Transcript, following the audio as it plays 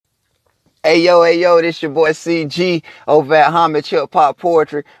Hey yo, this your boy CG over at Homage Hip Hop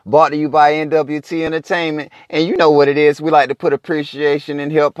Poetry, brought to you by NWT Entertainment. And you know what it is. We like to put appreciation in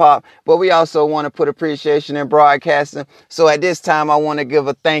hip hop, but we also want to put appreciation in broadcasting. So at this time, I want to give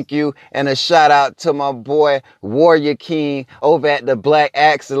a thank you and a shout out to my boy Warrior King over at the Black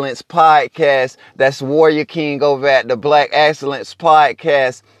Excellence Podcast. That's Warrior King over at the Black Excellence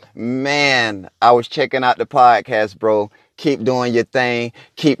Podcast. Man, I was checking out the podcast, bro. Keep doing your thing.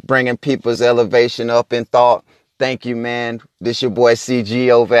 Keep bringing people's elevation up in thought. Thank you, man. This your boy CG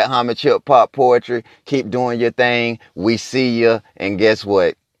over at Homage Hip Hop Poetry. Keep doing your thing. We see you. And guess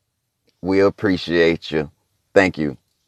what? We appreciate you. Thank you.